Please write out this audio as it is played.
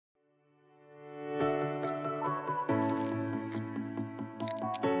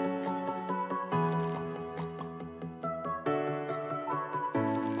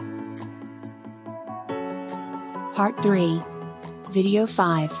Part 3. Video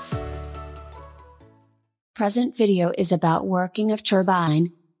 5. Present video is about working of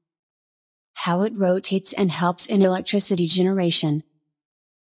turbine, how it rotates and helps in electricity generation.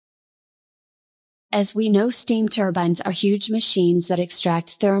 As we know, steam turbines are huge machines that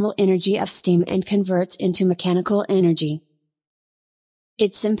extract thermal energy of steam and converts into mechanical energy.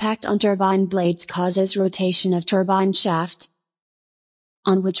 Its impact on turbine blades causes rotation of turbine shaft,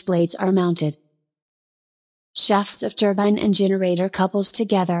 on which blades are mounted. Shafts of turbine and generator couples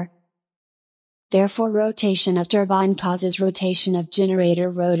together. Therefore, rotation of turbine causes rotation of generator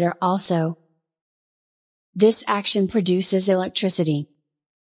rotor also. This action produces electricity.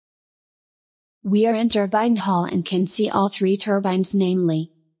 We are in turbine hall and can see all three turbines,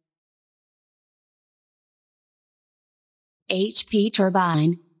 namely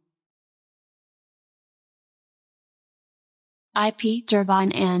hpturbine,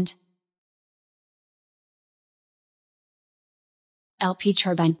 ipturbine and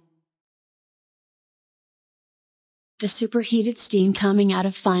lpturbine. The superheated steam coming out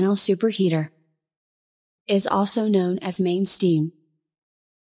of final superheater is also known as main steam.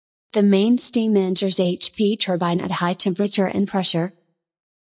 The main steam enters hpturbine at high temperature and pressure,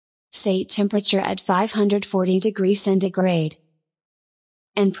 say temperature at 540 degrees centigrade,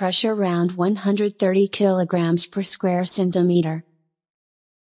 and pressure around 130 kilograms per square centimeter.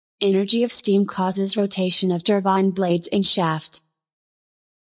 Energy of steam causes rotation of turbine blades and shaft.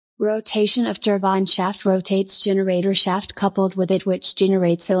 Rotation of turbine shaft rotates generator shaft coupled with it, which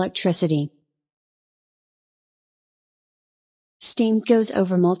generates electricity. Steam goes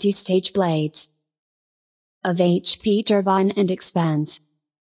over multi-stage blades of hpturbine and expands.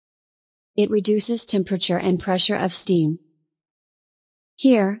 It reduces temperature and pressure of steam.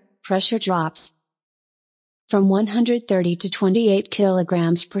 Here, pressure drops from 130 to 28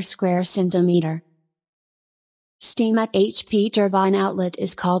 kilograms per square centimeter. Steam at hpturbine outlet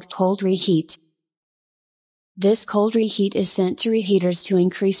is called coldreheat. This coldreheat is sent to reheaters to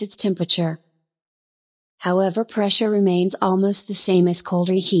increase its temperature. However, pressure remains almost the same as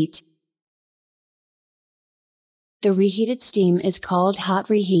coldreheat. The reheated steam is called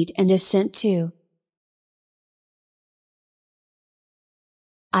hotreheat and is sent to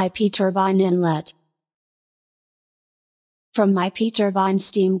ipturbine inlet. From ipturbine,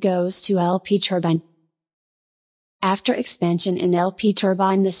 steam goes to lpturbine. After expansion in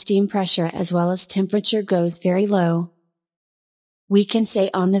lpturbine, the steam pressure as well as temperature goes very low. We can say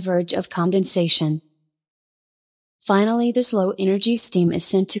on the verge of condensation. Finally, this low energy steam is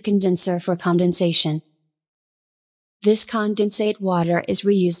sent to condenser for condensation. This condensate water is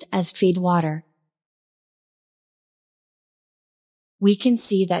reused as feed water. We can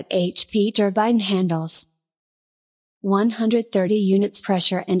see that hpturbine handles 130 units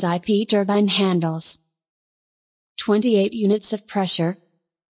pressure and ipturbine handles 28 units of pressure.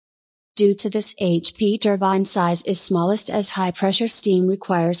 Due to this, hpturbine size is smallest as high pressure steam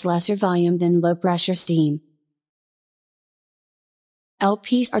requires lesser volume than low pressure steam.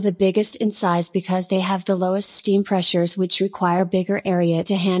 LPs are the biggest in size because they have the lowest steam pressures, which require bigger area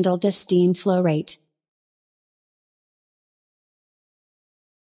to handle the steam flow rate.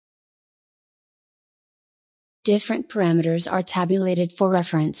 Different parameters are tabulated for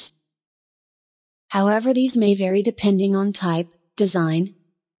reference. However, these may vary depending on type, design,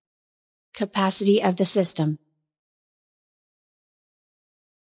 capacity of the system.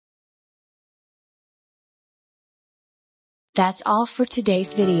 That's all for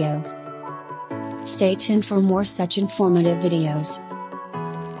today's video. Stay tuned for more such informative videos.